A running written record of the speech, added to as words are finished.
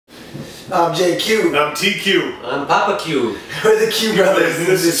I'm JQ. I'm TQ. I'm Papa Q. We're the Q brothers. And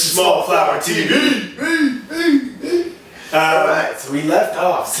this is Smallflower TV. Alright, so we left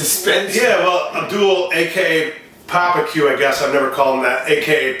off. Suspense. Yeah, well, Abdul, aka Papa Q, I guess. I've never called him that.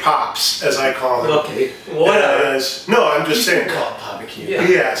 Aka Pops, as I call him. Okay, whatever. No, I'm just saying. Call Papa Q. Yeah.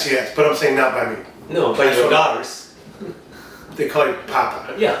 Yes, but I'm saying not by me. No, by your daughters. They call you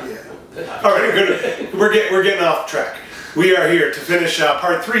Papa. Yeah. All right, good. We're getting off track. We are here to finish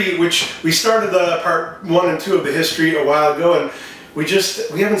part 3, which we started part 1 and 2 of the history a while ago, and we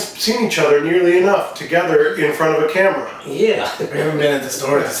haven't seen each other nearly enough together in front of a camera. Yeah. We haven't been at the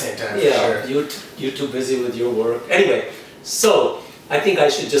store at the same time. Yeah, for sure. you're too busy with your work. Anyway, so I think I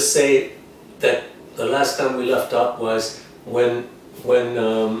should just say that the last time we left off was when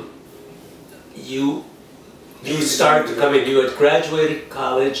you started to come in. You had graduated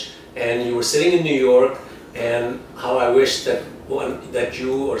college and you were sitting in New York, and how I wish that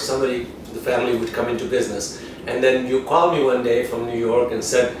you or somebody in the family would come into business. And then you called me one day from New York and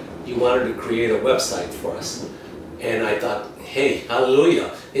said you wanted to create a website for us. And I thought, hey,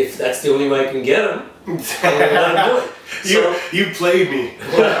 hallelujah, if that's the only way I can get them, I'm going to do it. So, you played me.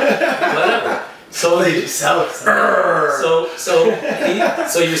 Whatever. So Played yourself. So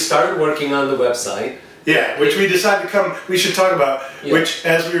you started working on the website. Yeah, which we decided to come, we should talk about, which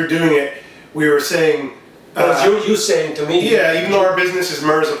as we were doing it, we were saying... you saying to me... Yeah, even though our business is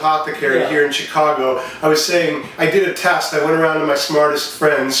Merz Apothecary here in Chicago, I was saying, I did a test, I went around to my smartest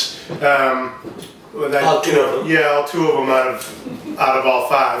friends, all two of them? Yeah, all 2 of them out of all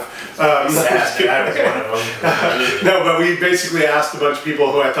 5. Sad that I was one of them. No, but we basically asked a bunch of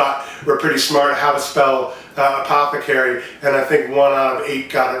people who I thought were pretty smart how to spell apothecary, and I think 1 out of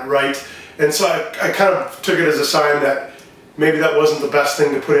 8 got it right. And so I kind of took it as a sign that maybe that wasn't the best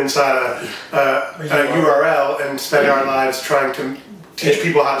thing to put inside a URL and spend our lives trying to teach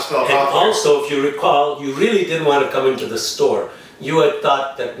people how to spell apothecary. And also, if you recall, you really didn't want to come into the store. You had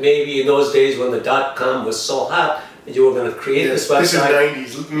thought that maybe in those days when the .com was so hot, you were going to create this website.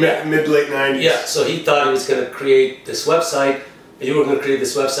 This is 90s, mid-late 90s. Yeah, so he thought he was going to create this website, you were going to create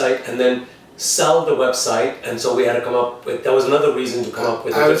this website and then sell the website, and so we had to come up with, that was another reason to come up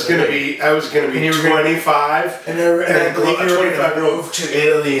with I was going to be 25, and I believe you were going to move to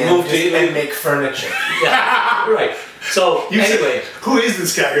Italy and make furniture. Yeah, right. So anyway, who is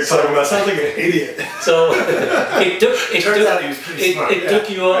this guy you're talking about? Sounds like an idiot. So it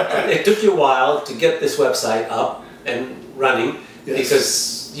took you a while to get this website up and running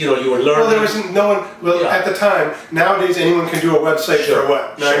because you were learning. Well, there wasn't no one. Well, at the time, nowadays anyone can do a website for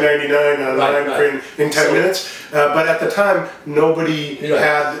what $9.99 online in 10 minutes. But at the time, nobody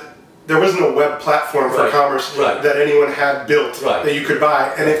had. There wasn't a web platform for commerce that anyone had built that you could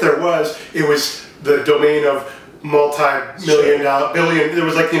buy. And if there was, it was the domain of multi-million dollar, billion. There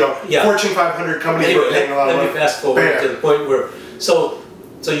was like Fortune 500 companies were paying a lot of money. Let me fast forward to the point where so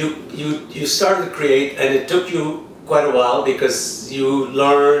you started to create, and it took you quite a while because you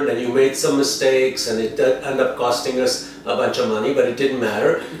learned and you made some mistakes, and it ended up costing us a bunch of money, but it didn't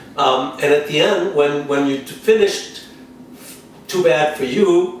matter. And at the end, when you finished, too bad for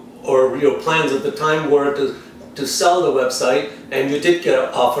you, or your plans at the time were to sell the website, and you did get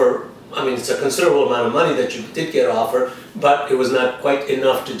an offer. I mean, it's a considerable amount of money that you did get an offer, but it was not quite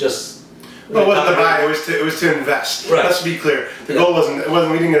enough to just... Well, it wasn't to buy, it was to invest. Right. Let's be clear. The goal wasn't,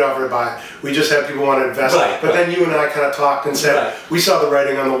 we didn't get offered to buy. We just had people want to invest. But then you and I kind of talked and said, we saw the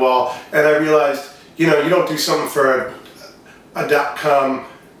writing on the wall, and I realized, you don't do something for a .com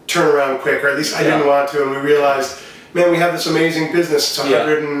turnaround quick, or at least I didn't want to, and we realized, man, we have this amazing business. It's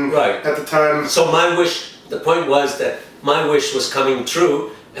 100 and at the time. So my wish, the point was that my wish was coming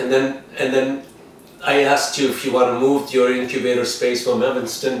true, and then I asked you if you want to move your incubator space from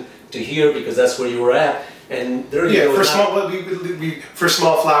Evanston to here because that's where you were at, and there for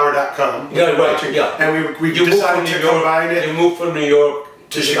Smallflower.com. Yeah, right. Yeah, and we decided to combine it. You moved from New York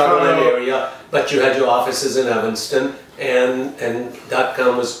to Chicago area, but you had your offices in Evanston, and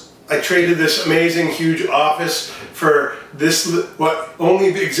 .com was. I traded this amazing, huge office for this, what only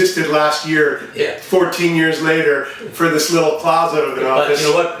existed last year, 14 years later, for this little closet of an office. But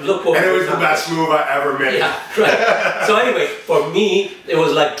you know what? Look what and it was the best move I ever made. Yeah, right. So anyway, for me, it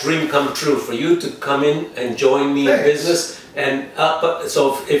was like dream come true for you to come in and join me in business. And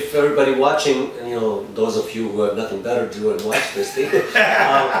so if everybody watching, those of you who have nothing better to do and watch this thing,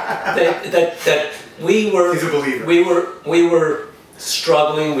 that we were, he's a believer. We were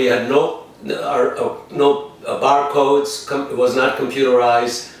struggling. We had no barcodes. It was not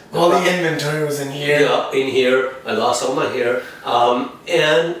computerized. All the inventory was in here. Yeah, in here. I lost all my hair,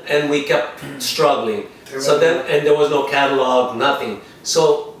 and we kept struggling. So then, and there was no catalog, nothing.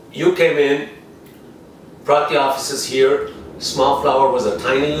 So you came in, brought the offices here. Smallflower was a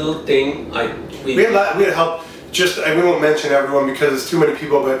tiny little thing. We had help. Just we won't mention everyone because it's too many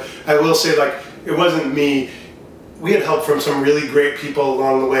people, but I will say, like, it wasn't me. We had help from some really great people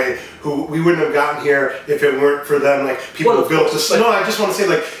along the way who we wouldn't have gotten here if it weren't for them. Like, people who built this. No, I just want to say,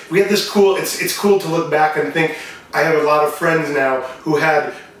 like, we had this cool. It's cool to look back and think. I have a lot of friends now who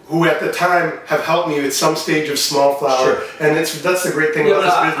at the time have helped me at some stage of Smallflower, sure. And that's the great thing about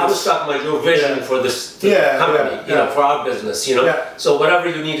this business. I was talking about your vision for this company, you know, for our business, you know. Yeah. So whatever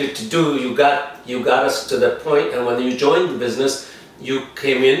you needed to do, you got us to that point, and when you joined the business, you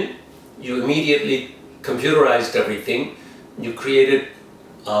came in, you immediately computerized everything, you created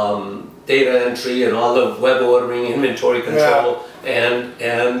data entry and all the web ordering, inventory control,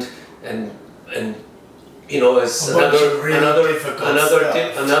 and you know, as another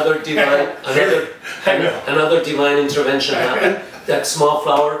divine intervention happened, that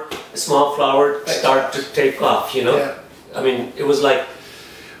Smallflower started to take off, you know? Yeah. I mean, it was like...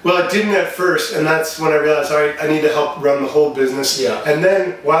 Well, it didn't at first, and that's when I realized I need to help run the whole business. Yeah. And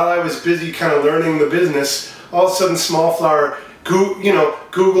then, while I was busy kind of learning the business, all of a sudden Smallflower,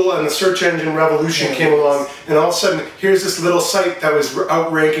 Google and the search engine revolution came along, and all of a sudden, here's this little site that was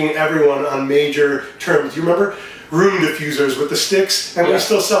outranking everyone on major terms. Do you remember? Room diffusers with the sticks, and we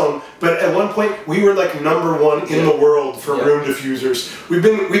still sell them. But at one point, we were like #1 in the world for room diffusers. We've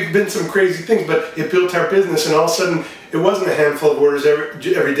been some crazy things, but it built our business, and all of a sudden, it wasn't a handful of orders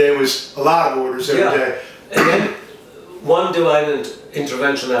every day. It was a lot of orders every day. And then one divine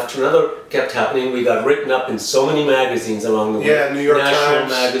intervention after another kept happening. We got written up in so many magazines along the way. Yeah, New York National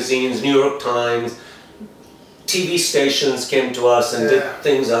Times. magazines, New York Times. TV stations came to us and did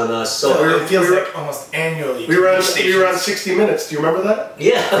things on us. So it feels like almost annually. We were on 60 Minutes. Do you remember that?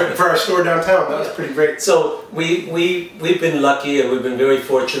 Yeah. For our store downtown. That was pretty great. So we've been lucky and we've been very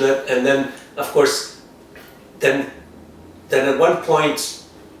fortunate. And then, of course, then at one point,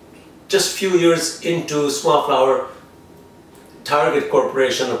 just a few years into Smallflower, Target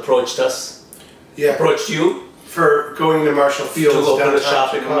Corporation approached us. Yeah. Approached you. For going to Marshall Field. To open a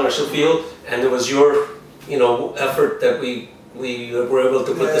shop in Marshall Field. And it was your effort that we were able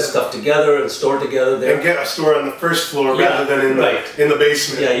to put this stuff together and store together there. And get a store on the first floor rather than in the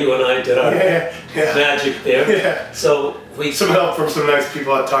basement. Yeah, you and I did our magic there. Yeah. So some help from some nice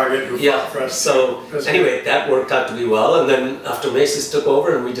people at Target who fought for us. So anyway, that worked out to be well. And then after Macy's took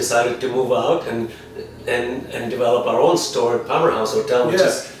over and we decided to move out and develop our own store at Palmer House Hotel, which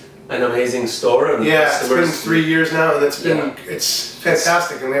is an amazing store. And it's been 3 years now, and it's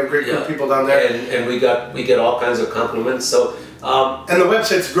fantastic, and we have a great group of people down there. And we get all kinds of compliments. So and the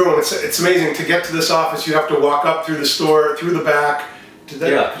website's growing. It's amazing. To get to this office, you have to walk up through the store, through the back. Did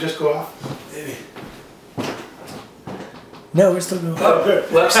that just go off? Maybe. No, we're still going. Oh, good.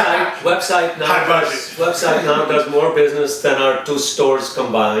 Website now does more business than our 2 stores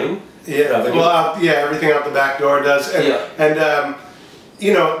combined. Yeah. Well, everything out the back door does. And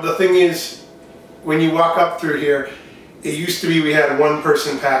the thing is, when you walk up through here, it used to be we had 1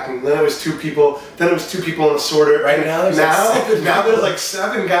 person packing, then it was 2 people, then it was 2 people in a sorter. Right now there's like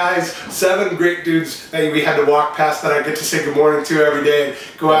 7 guys, 7 great dudes that we had to walk past that I get to say good morning to every day and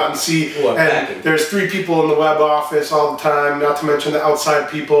go out and see. And there's 3 people in the web office all the time, not to mention the outside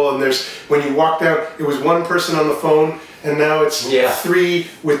people. And when you walk down, it was 1 person on the phone. And now it's 3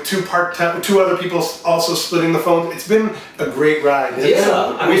 with 2 other people also splitting the phone. It's been a great ride.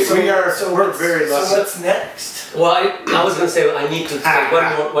 We're very lucky. So what's next? Well, I was going to say I need to say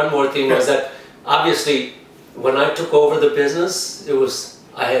one more thing was that obviously when I took over the business,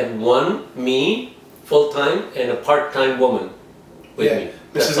 I had me full-time and a part-time woman with me.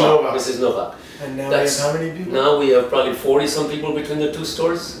 Mrs. Novak. And now we have how many people? Now we have probably 40-some people between the 2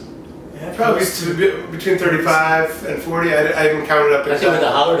 stores. Yeah, probably between 35 and 40. I haven't counted up. I think with the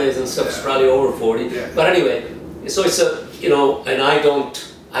holidays and stuff, it's probably over 40. Yeah. But anyway, so it's and I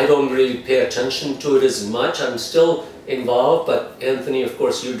don't really pay attention to it as much. I'm still involved, but Anthony, of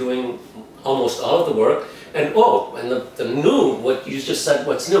course, you're doing almost all of the work. And the new, what you just said,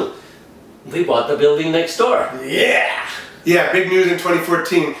 what's new? We bought the building next door. Yeah. Yeah, big news in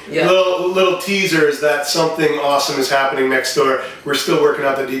 2014. Yeah. Little teasers that something awesome is happening next door. We're still working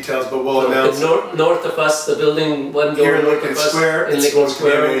out the details, but we'll announce. North of us, the building one door here in Lincoln Square. It's going to be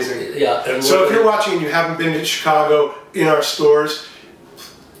amazing. Yeah. So if you're watching and you haven't been to Chicago in our stores,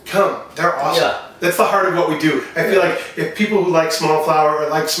 come. They're awesome. Yeah. That's the heart of what we do. I feel like if people who like Smallflower or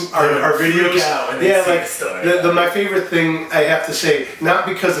like our videos, my favorite thing I have to say, not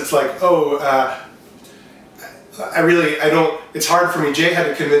because it's like I don't, it's hard for me. Jay had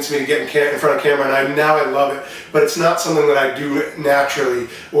to convince me to get in front of camera, and now I love it. But it's not something that I do naturally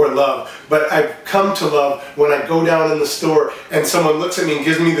or love. But I've come to love when I go down in the store and someone looks at me and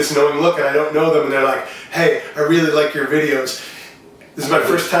gives me this knowing look, and I don't know them, and they're like, hey, I really like your videos. This is my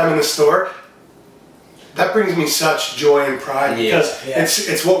first time in the store. That brings me such joy and pride, because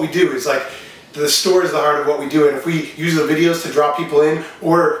it's what we do. It's like, the store is the heart of what we do, and if we use the videos to draw people in,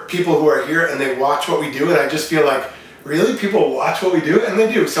 or people who are here and they watch what we do, and I just feel like, really, people watch what we do, and they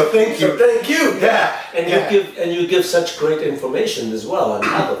do. So thank you. Yeah. And you give such great information as well on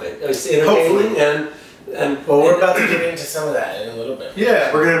top of it. It's entertaining and well, we're about to get into some of that in a little bit.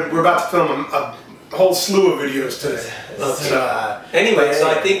 Yeah, we're about to film a whole slew of videos today. Anyway, so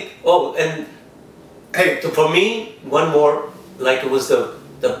I think and hey, for me, one more, like, it was the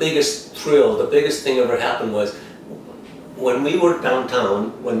biggest thrill, the biggest thing ever happened was when we were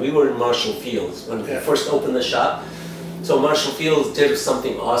downtown, when we were in Marshall Fields, when we first opened the shop. So Marshall Fields did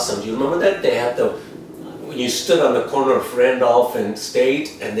something awesome. Do you remember that? They had when you stood on the corner of Randolph and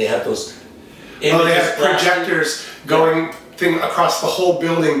State, and they had those images. Oh, they had projectors going across the whole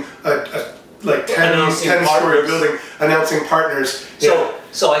building, like 10-story building, announcing partners.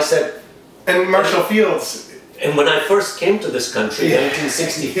 So I said, and Marshall Fields. And when I first came to this country,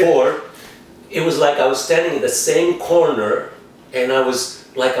 1964, it was like I was standing in the same corner, and I was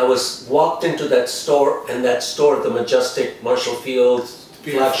walked into that store, and that store, the majestic Marshall Fields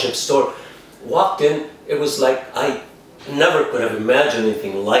flagship store, walked in, it was like I never could have imagined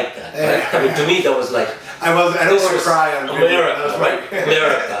anything like that. Right? I mean, to me, that was like, I don't want to cry on America, right?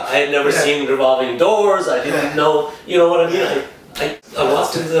 America. I had never seen revolving doors, I didn't know, you know what I mean? I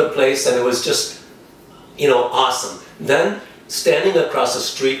walked into the place, and it was just, awesome. Then, standing across the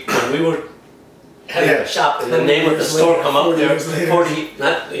street, when we were having a shop, and the name of the store come up there,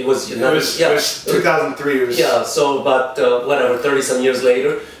 it was 2003. So about, 30-some years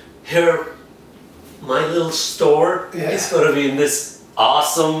later, here, my little store is going to be in this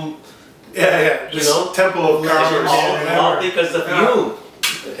awesome, temple of commerce. All because of you.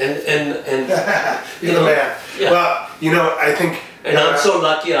 And you're the man. Yeah. Well, I think... And I'm so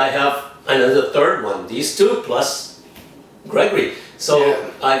lucky I have another third one, these two plus Gregory. So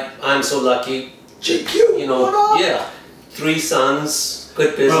I'm so lucky. GQ, 3 sons,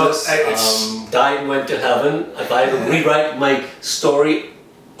 good business, died and went to heaven. If I had to rewrite my story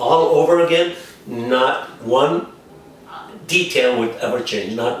all over again, not one detail would ever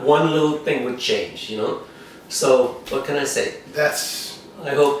change, not one little thing would change, So, what can I say?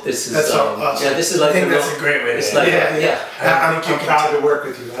 I hope this is, awesome. This is like, I think that's a great way to it's say like, I'm proud to work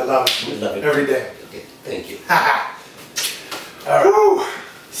with you. I love it. Love it. Every day. Okay, thank you. All right.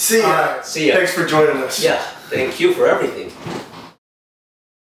 See ya. See ya. Thanks for joining us. Yeah, thank you for everything.